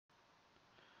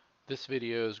This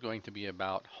video is going to be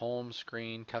about home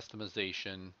screen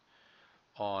customization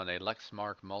on a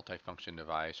Lexmark multifunction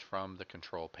device from the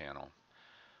control panel.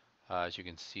 As you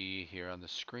can see here on the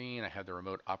screen, I have the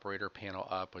remote operator panel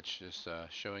up, which is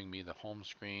showing me the home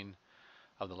screen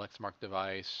of the Lexmark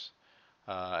device.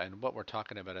 And what we're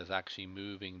talking about is actually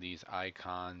moving these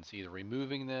icons, either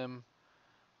removing them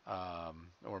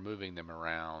or moving them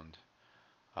around.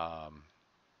 Um,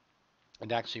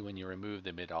 and actually, when you remove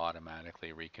them, it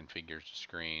automatically reconfigures the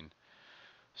screen.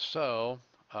 So,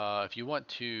 if you want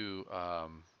to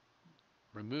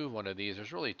remove one of these,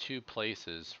 there's really two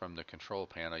places from the control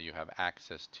panel you have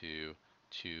access to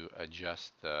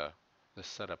adjust the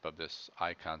setup of this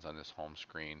icons on this home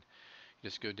screen. You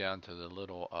just go down to the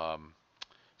little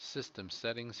system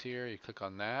settings here. You click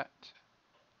on that,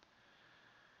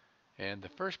 and the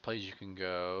first place you can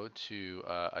go to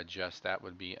adjust that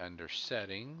would be under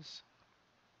Settings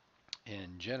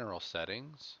in General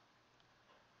Settings,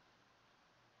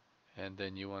 and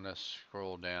then you want to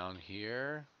scroll down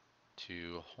here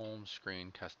to Home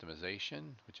Screen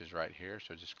Customization, which is right here.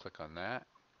 So just click on that.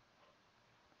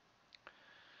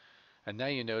 And now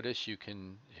you notice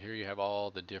here you have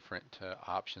all the different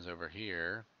options over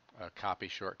here. Copy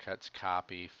shortcuts,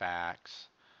 copy, fax,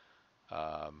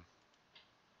 um,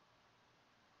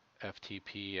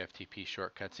 FTP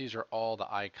shortcuts. These are all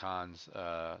the icons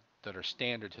that are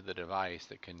standard to the device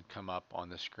that can come up on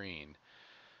the screen.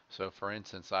 So for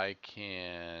instance, I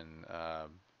can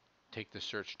take the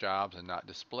search jobs and not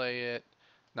display it,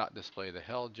 not display the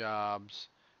held jobs,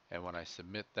 and when I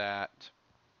submit that,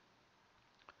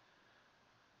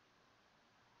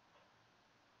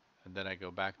 and then I go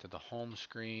back to the home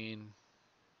screen,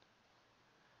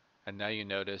 and now you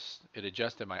notice it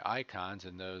adjusted my icons,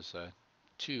 and those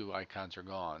two icons are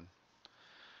gone.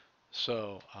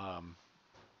 So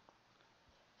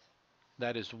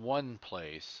that is one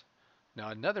place. Now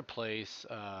another place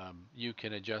you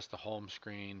can adjust the home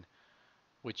screen,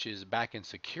 which is back in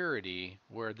security,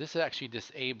 where this actually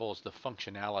disables the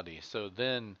functionality. So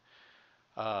then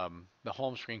the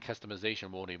home screen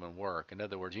customization won't even work. In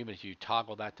other words, even if you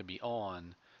toggle that to be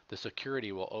on, the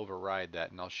security will override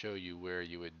that, and I'll show you where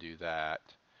you would do that.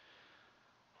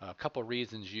 A couple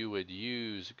reasons you would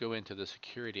go into the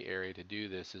security area to do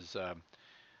this is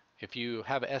if you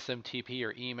have SMTP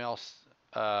or email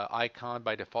icon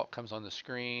by default comes on the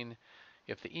screen,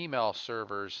 if the email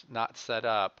server's not set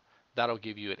up, that'll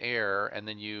give you an error, and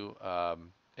then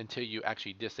until you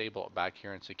actually disable it back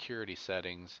here in security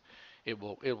settings,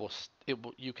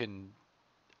 you can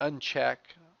uncheck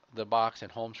the box in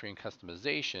home screen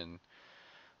customization,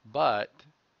 but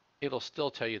it'll still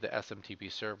tell you the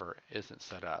SMTP server isn't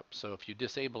set up. So if you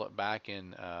disable it back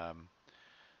in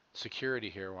security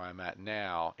here where I'm at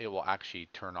now, it will actually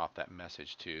turn off that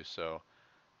message too. So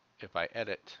if I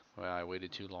edit, well, I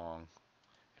waited too long.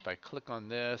 If I click on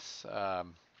this,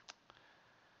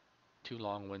 too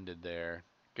long-winded there,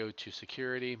 go to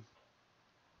security,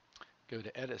 go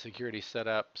to edit security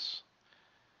setups,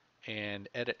 and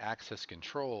edit access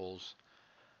controls.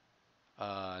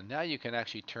 Now you can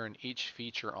actually turn each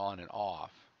feature on and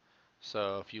off.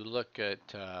 So if you look at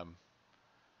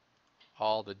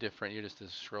all the different, you just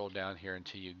scroll down here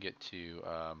until you get to,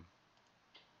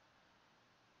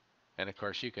 and of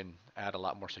course you can add a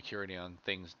lot more security on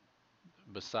things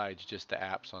besides just the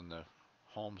apps on the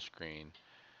home screen.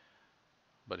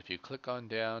 But if you click on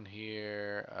down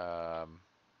here,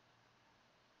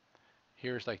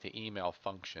 here's like the email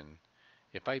function.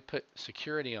 If I put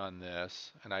security on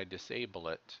this and I disable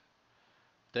it,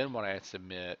 then when I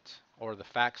submit, or the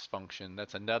fax function,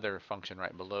 that's another function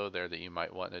right below there that you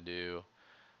might want to do,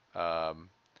 um,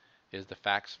 is the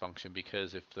fax function,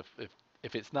 because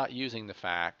if it's not using the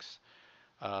fax,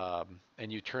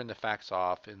 and you turn the fax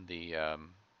off in the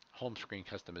home screen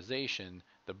customization,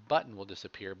 the button will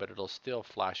disappear, but it'll still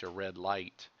flash a red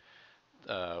light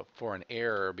for an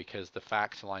error because the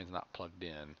fax line's not plugged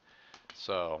in.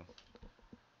 So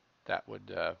that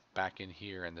would, back in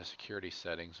here in the security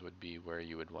settings, would be where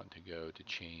you would want to go to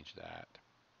change that.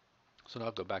 So now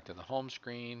I'll go back to the home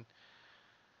screen,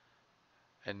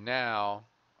 and now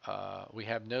we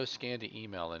have no scan to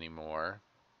email anymore.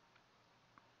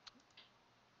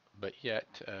 But yet,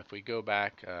 if we go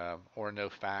back, or no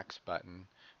fax button,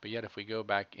 but yet if we go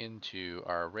back into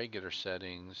our regular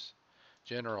settings,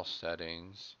 general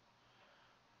settings,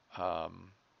 um,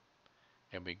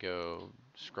 and we go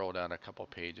scroll down a couple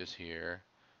pages here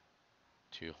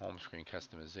to home screen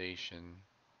customization,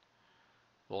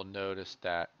 we'll notice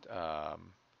that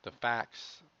the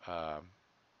fax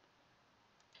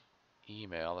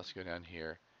email, let's go down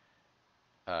here,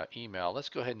 email. Let's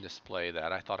go ahead and display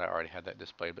that. I thought I already had that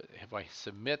displayed, but if I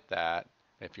submit that,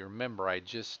 if you remember, I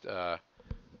just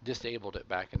disabled it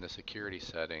back in the security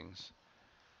settings.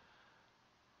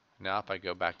 Now if I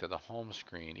go back to the home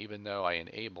screen, even though I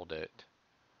enabled it,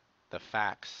 the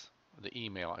fax, the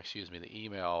email, excuse me, the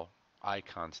email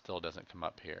icon still doesn't come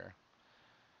up here.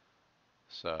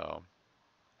 So,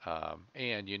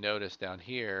 and you notice down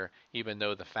here, even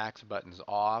though the fax button's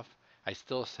off, I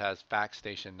still has fax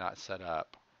station not set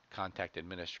up, contact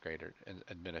administrator.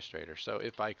 So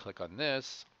if I click on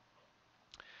this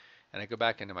and I go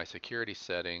back into my security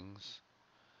settings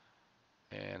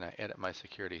and I edit my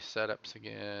security setups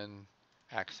again,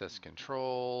 access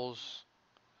controls,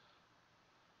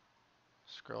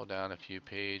 scroll down a few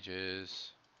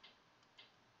pages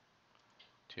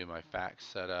to my fax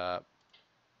setup,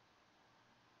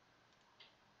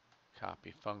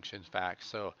 copy functions fax.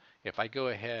 So if I go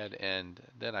ahead and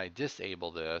then I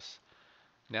disable this,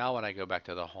 now when I go back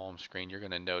to the home screen, you're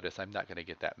going to notice I'm not going to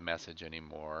get that message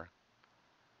anymore.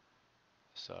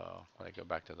 So when I go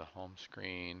back to the home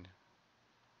screen,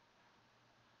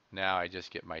 now I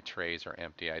just get my trays are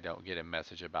empty. I don't get a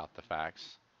message about the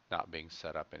fax not being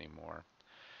set up anymore.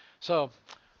 So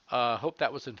hope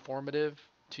that was informative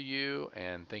to you,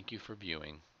 and thank you for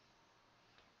viewing.